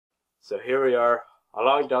So here we are,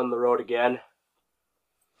 along down the road again,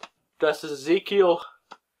 dressed as Ezekiel,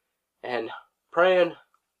 and praying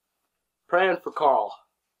for Carl.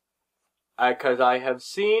 Because I have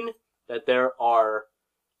seen that there are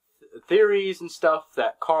theories and stuff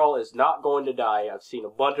that Carl is not going to die. I've seen a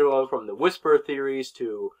bunch of them, from the whisper theories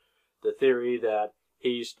to the theory that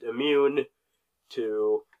he's immune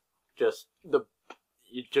to just the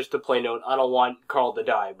plain old, I don't want Carl to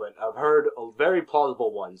die, but I've heard very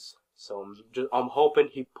plausible ones. So I'm hoping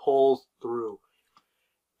he pulls through.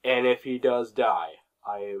 And if he does die,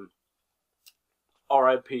 I am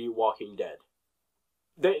R.I.P. Walking Dead.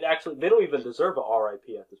 They don't even deserve a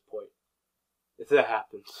R.I.P. at this point. If that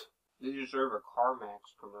happens. They deserve a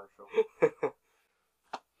CarMax commercial.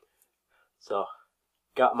 So,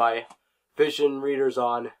 got my vision readers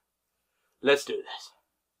on. Let's do this.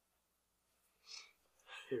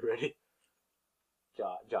 You ready?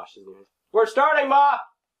 Josh is here. We're starting, Ma!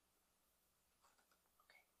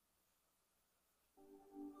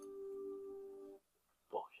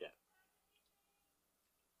 Bullshit.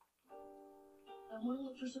 I want to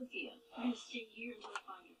look for Sophia. I'm going to stay here until I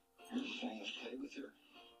find her. You're trying to play with her.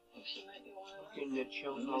 She might be one of us. Getting the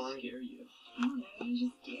chills I'm already. scare you. I don't know, you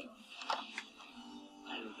just do.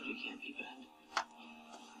 Everybody can't be bad.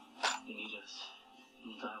 They need us.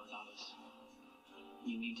 They'll die without us.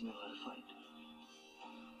 You need to know how to fight.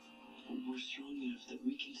 We're strong enough that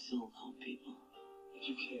we can still help people. If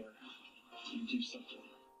you care, you do something.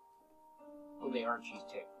 Well, they are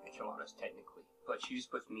Kjpeanutts technically, but she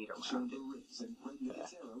just puts meat around it.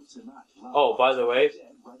 Oh, by the way,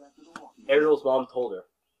 Ariel's mom told her.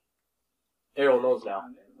 Ariel knows now.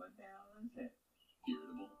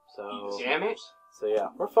 So, Damn it! So yeah,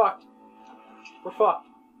 we're fucked. We're fucked.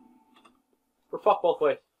 We're fucked both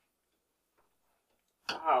ways.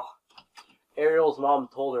 Wow. Ariel's mom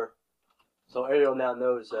told her. So Ariel now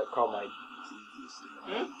knows that Carl might.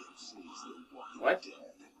 Hmm? What?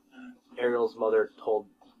 Ariel's mother told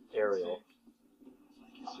Ariel.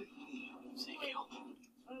 Ezekiel.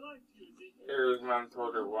 Ariel's mom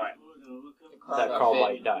told her what? That Carl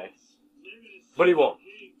might die. But he won't.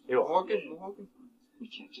 He won't. Walking. We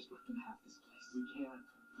can't just let them have this place. We can't.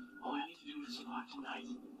 All we need to do is survive tonight.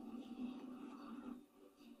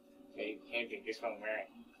 Okay, can't be just one wearing.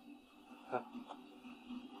 Huh.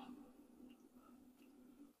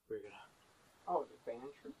 We're gonna. Oh, the fan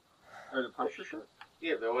shirt? Or the Punisher shirt?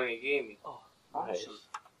 Yeah, the one he gave me. Oh, awesome. nice.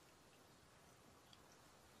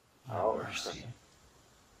 Oh, mercy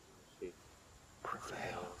See.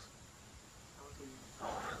 prevails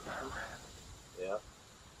over the rest. Yeah.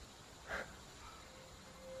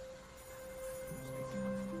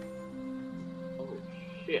 Oh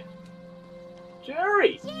shit.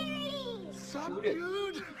 Jerry! Sup,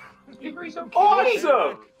 dude? Jerry's okay.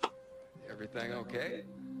 Awesome! Everything okay?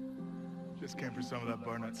 Just came for some of that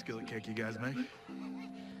butternut skillet cake you guys make.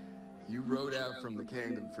 You rode out from the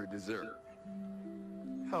kingdom for dessert.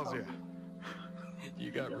 Hells yeah.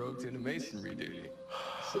 You got roped into masonry duty.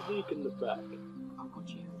 Sadiq in the back. Uncle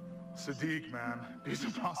Jim. Sadiq, man. He's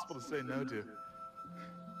impossible to say no to.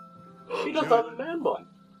 He doesn't have a man bun.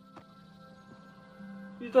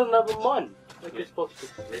 He doesn't have a mun. Like you're supposed to.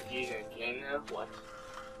 Ricky's again now? What?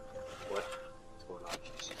 What? What's going on?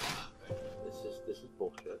 This is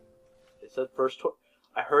bullshit. They said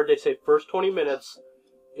I heard they say first 20 minutes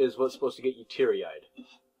is what's supposed to get you teary-eyed.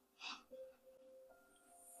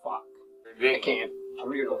 Fuck. I can't. I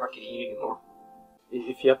don't even know if I can eat anymore.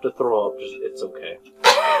 If you have to throw up, it's okay.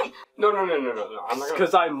 No. I'm not gonna.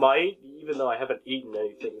 Because I might, even though I haven't eaten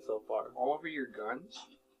anything so far. All over your guns?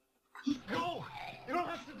 Go! You don't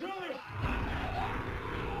have to do it!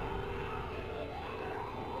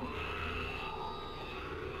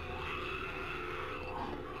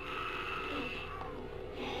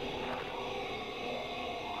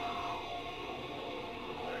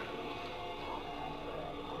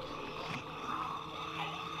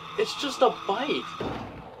 It's just a bite.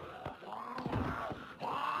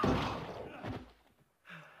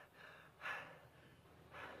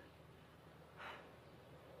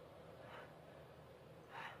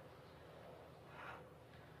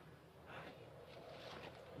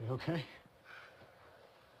 You okay?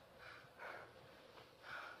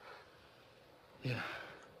 Yeah.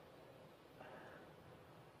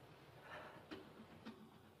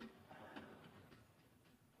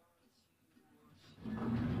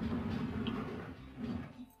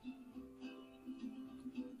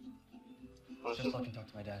 Just fucking talk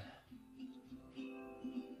to my dad.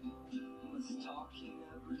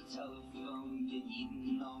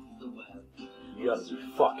 You gotta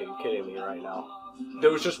be fucking kidding me right now. There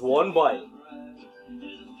was just one bite.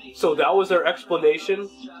 So that was their explanation?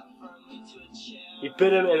 He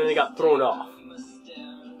bit him and then he got thrown off.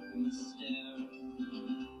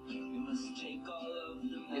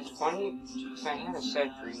 It's funny, because I had a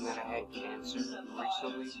sad dream that I had cancer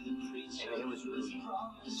recently, and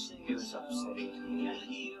it was upsetting to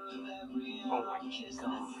me. Oh my gosh.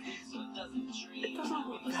 It doesn't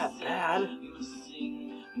look that bad.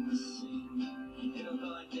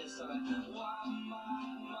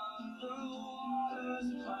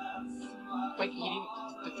 Like,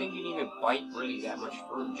 the thing didn't even bite really that much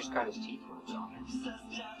through, it just got his teeth marks on it.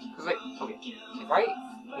 Because, like, okay, if I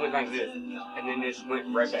went like this, and then just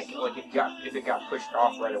went right back, like, if it got pushed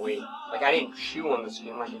off right away, like, I didn't chew on the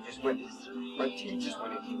skin, like, it just went, my teeth just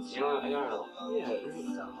went in, you know, I don't know. Yeah,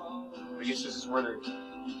 I guess this is where they're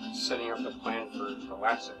setting up the plan for the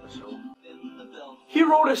last episode. He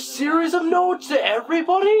wrote a series of notes to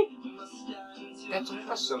everybody? That's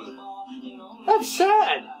awesome. That's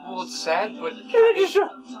sad. Well, it's sad, but... They're just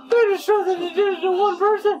sure that they did it to one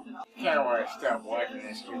person. Kind of want to stop watching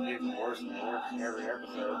this. It's getting worse and worse every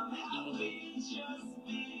episode.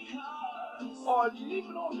 Oh, did you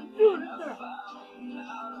even know what to do there?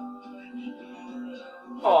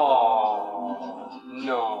 Oh,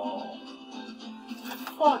 no.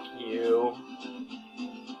 Fuck you.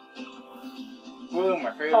 Blue,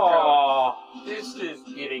 my favorite color. Oh, This is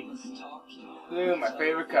getting... Blue, my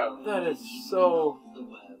favorite color. that is so...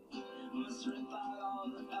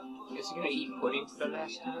 Is he gonna eat pudding for the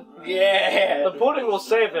last time? Yeah. The pudding will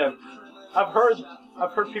save him. I've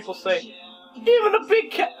heard people say, even a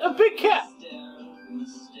big cat.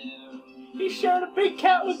 He shared a big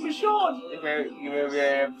cat with Michonne. You remember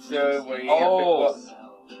that episode where you Oh.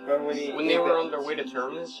 when When they were on their way to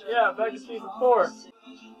Terminus? Yeah, back in season 4.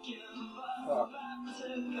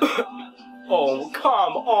 Oh,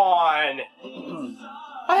 come on.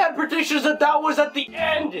 I had predictions that was at the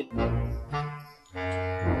end.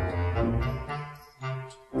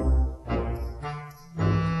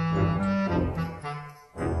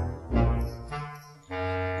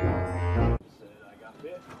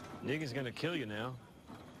 Nigga's gonna kill you now.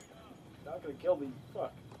 Not gonna kill me.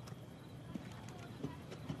 Fuck.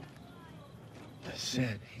 I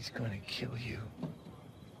said he's gonna kill you.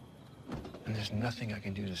 And there's nothing I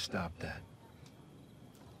can do to stop that.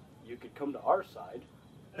 You could come to our side.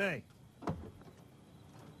 Hey.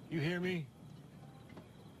 You hear me?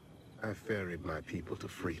 I ferried my people to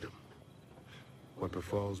freedom. What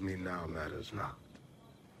befalls me now matters not.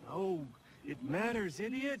 No, it matters,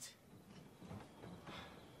 idiot.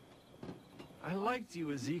 I liked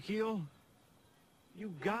you, Ezekiel.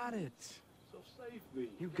 You got it. So save me.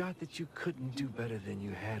 You got that you couldn't do better than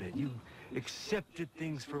you had it. You accepted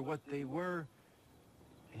things for what they were,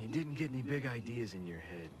 and you didn't get any big ideas in your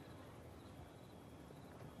head.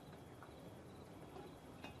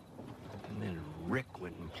 And then Rick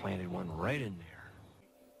went and planted one right in there.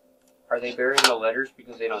 Are they burying the letters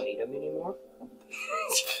because they don't need them anymore?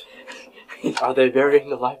 Are they burying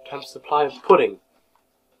the lifetime supply of pudding?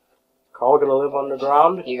 Carl gonna live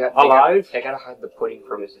underground? Alive? They gotta hide the pudding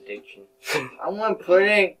from his addiction. I want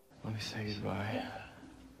pudding. Let me say goodbye.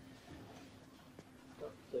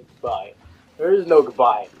 Say goodbye. There is no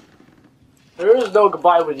goodbye. There is no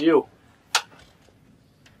goodbye with you.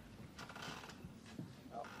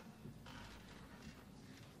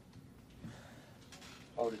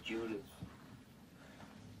 Oh, the Judas.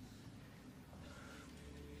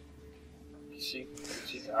 Is she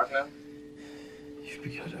talking now? You'd be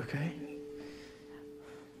good, okay?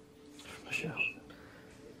 For Michelle.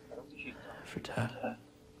 I don't think she's talking, For Dad.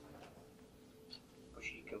 but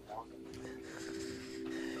she can walk.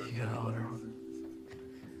 You gotta honor him.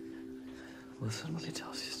 Listen when he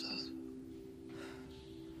tells you stuff.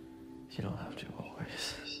 You don't have to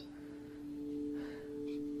always.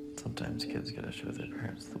 Sometimes kids gotta show their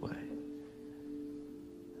parents the way.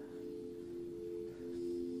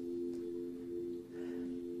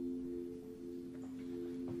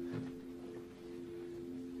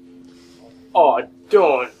 Oh,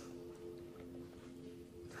 don't.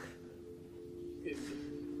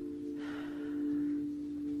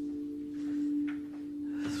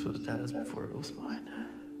 This was Dad's before it was mine.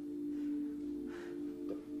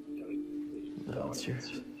 Now it's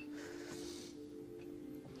yours.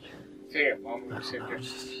 Say it, Mom. I don't know,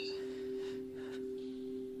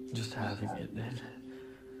 just having it,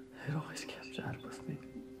 it always kept Dad with me.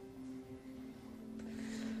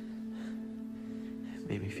 It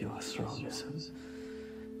made me feel as strong as him.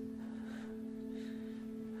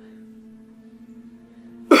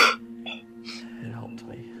 It helped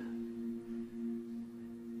me.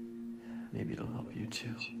 Maybe it'll help you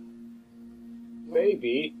too.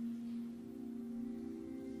 Maybe.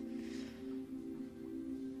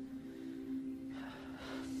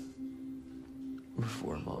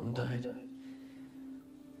 Before Mom died,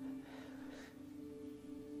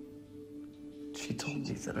 she told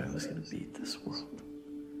me that I was gonna beat this world.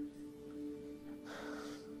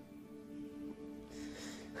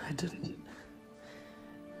 I didn't.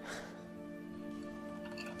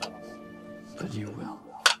 But you will.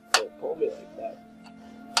 Don't pull me like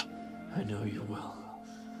that. I know you will.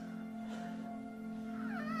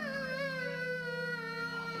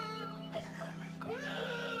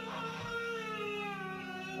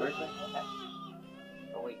 Where's that?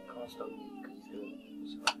 Oh wait, Carl's still because he's doing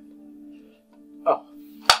it. Oh,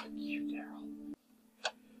 fuck you, Daryl.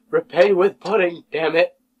 Repay with pudding, damn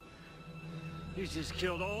it. You just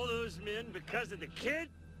killed all those men because of the kid?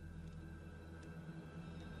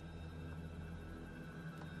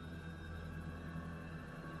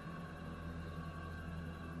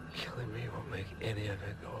 Killing me won't make any of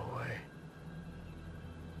it go away.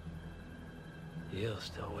 You'll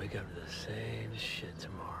still wake up to the same shit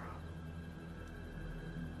tomorrow.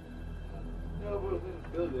 No, but it's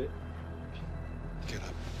good. Get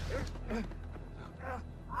up.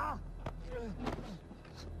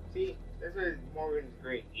 See, that's why Morgan's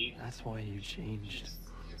great. That's why you changed.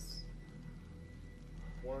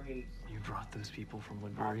 Morgan's You brought those people from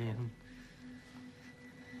Woodbury in.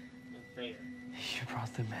 fair. You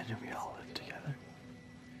brought them in and we all lived together.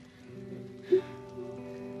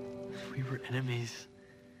 We were enemies.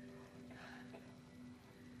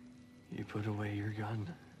 You put away your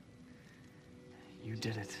gun. You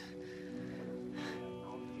did it.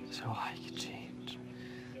 So I could change.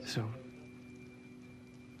 So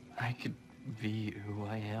I could be who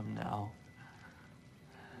I am now.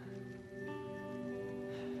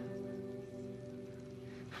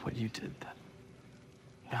 What you did then.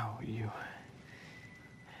 How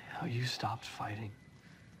you stopped fighting.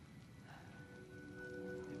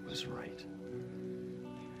 It was right.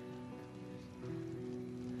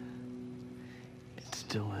 It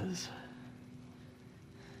still is.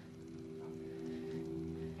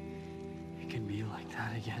 It can be like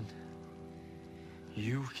that again.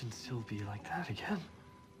 You can still be like that again.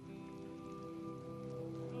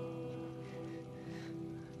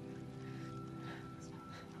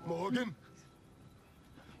 Morgan?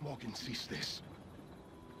 Morgan, cease this.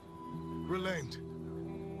 Relent.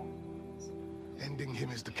 Ending him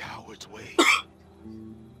is the coward's way.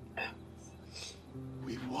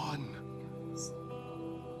 We've won.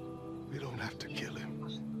 We don't have to kill him.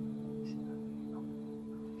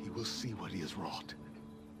 He will see what he has wrought.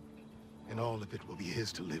 And all of it will be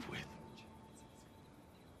his to live with.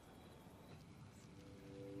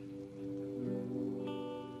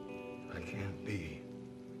 I can't be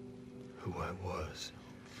who I was.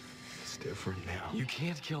 It's different now. You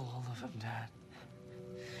can't kill all of them, Dad.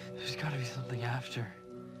 There's gotta be something after.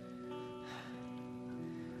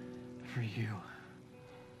 For you.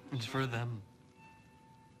 It's for them.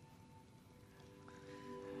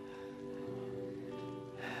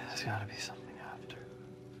 There's gotta be something after.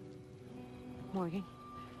 Morgan,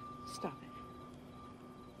 stop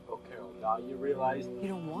it. Okay, well, now you realize. You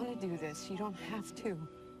don't want to do this. You don't have to.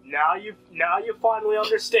 Now you finally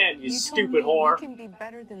understand, you stupid whore. You can be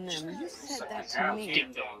better than them. You said that to me. King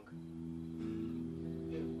Ezekiel.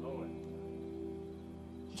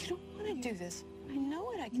 You don't want to do this. I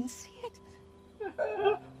know it. I can see it.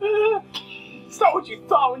 It's not what you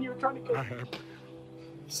thought when you were trying to kill me.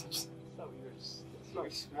 It's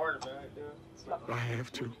not smart about it, dude. I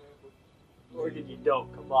have to. Morgan, you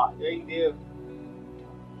don't. Come on. Yeah, you do.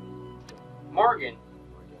 Morgan.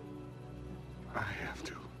 I have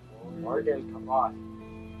to. Morgan, come on.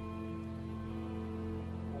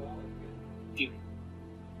 Do it.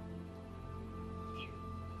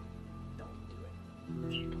 Don't do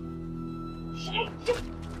it. Shit.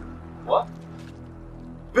 What?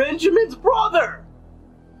 Benjamin's brother!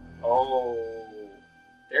 Oh.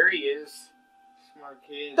 There he is. Smart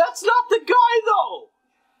kid. That's not the guy, though!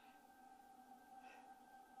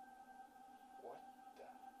 What the?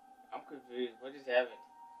 I'm confused. What just happened?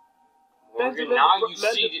 Benjamin, Morgan, now you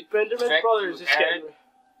see the Benjamin's effect brother you is just had. getting...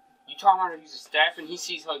 You talking about how to use a staff and he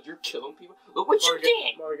sees how you're killing people? Look what you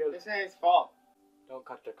did! Morgan, This ain't his fault. don't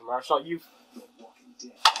cut the commercial, you... Walking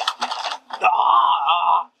Dead.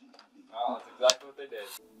 Ah! Oh, that's exactly what they did.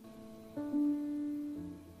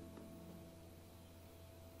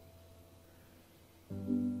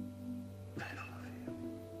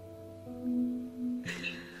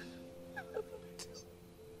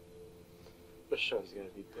 Michelle's gonna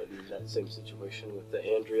be put in that same situation with the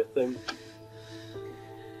Andrea thing.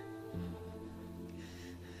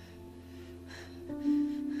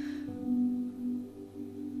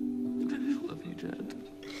 I love you, Dad.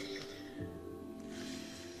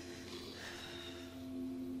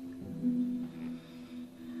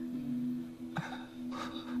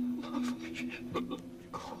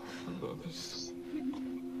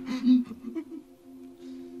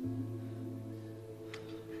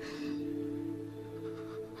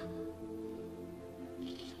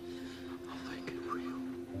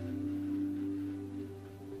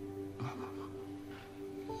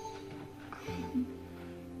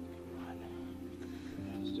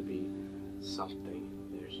 something.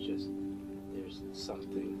 There's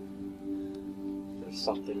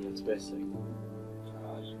something that's missing.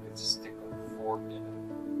 You could stick a fork in it.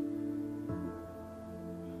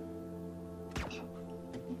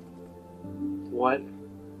 What?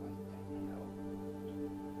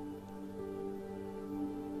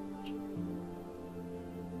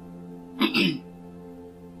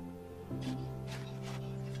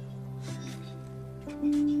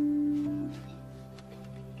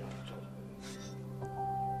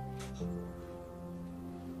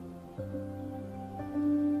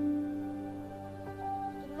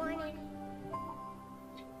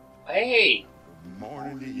 Hey! Good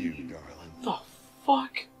morning to you, darling. The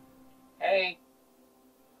fuck? Hey!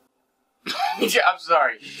 I'm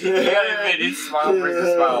sorry. You gotta admit, his smile brings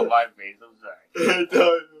a smile on my face. I'm sorry.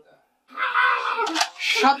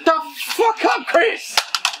 Shut the fuck up, Chris!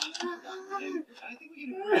 I think we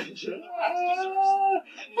can agree that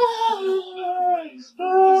praise for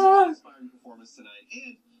this inspiring performance tonight,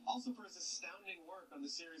 and also for his astounding work on the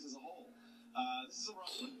series as a whole. This is a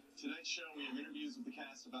rough one. Tonight's show, we have interviews with the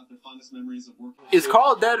cast about their fondest memories of working. Is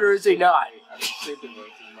Carl dead or is he not?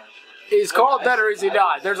 Is Carl dead or is he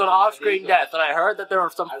not? There's an off-screen death, and I heard that there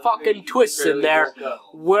were some fucking twists in there.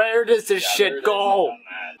 Where does this shit go?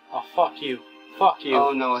 Oh, fuck you. Fuck you.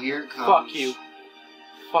 Oh no, here it comes. Fuck you.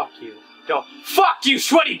 Fuck you. Don't. Fuck you,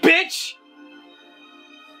 sweaty bitch!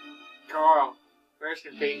 Carl, rest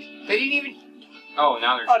in peace. They didn't even. Oh,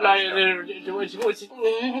 now there's.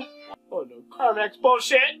 Oh no, Carmax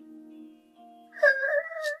bullshit!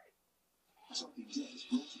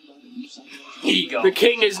 Here you go. The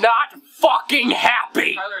king is not fucking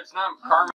happy! Tyler, it's not Carmax.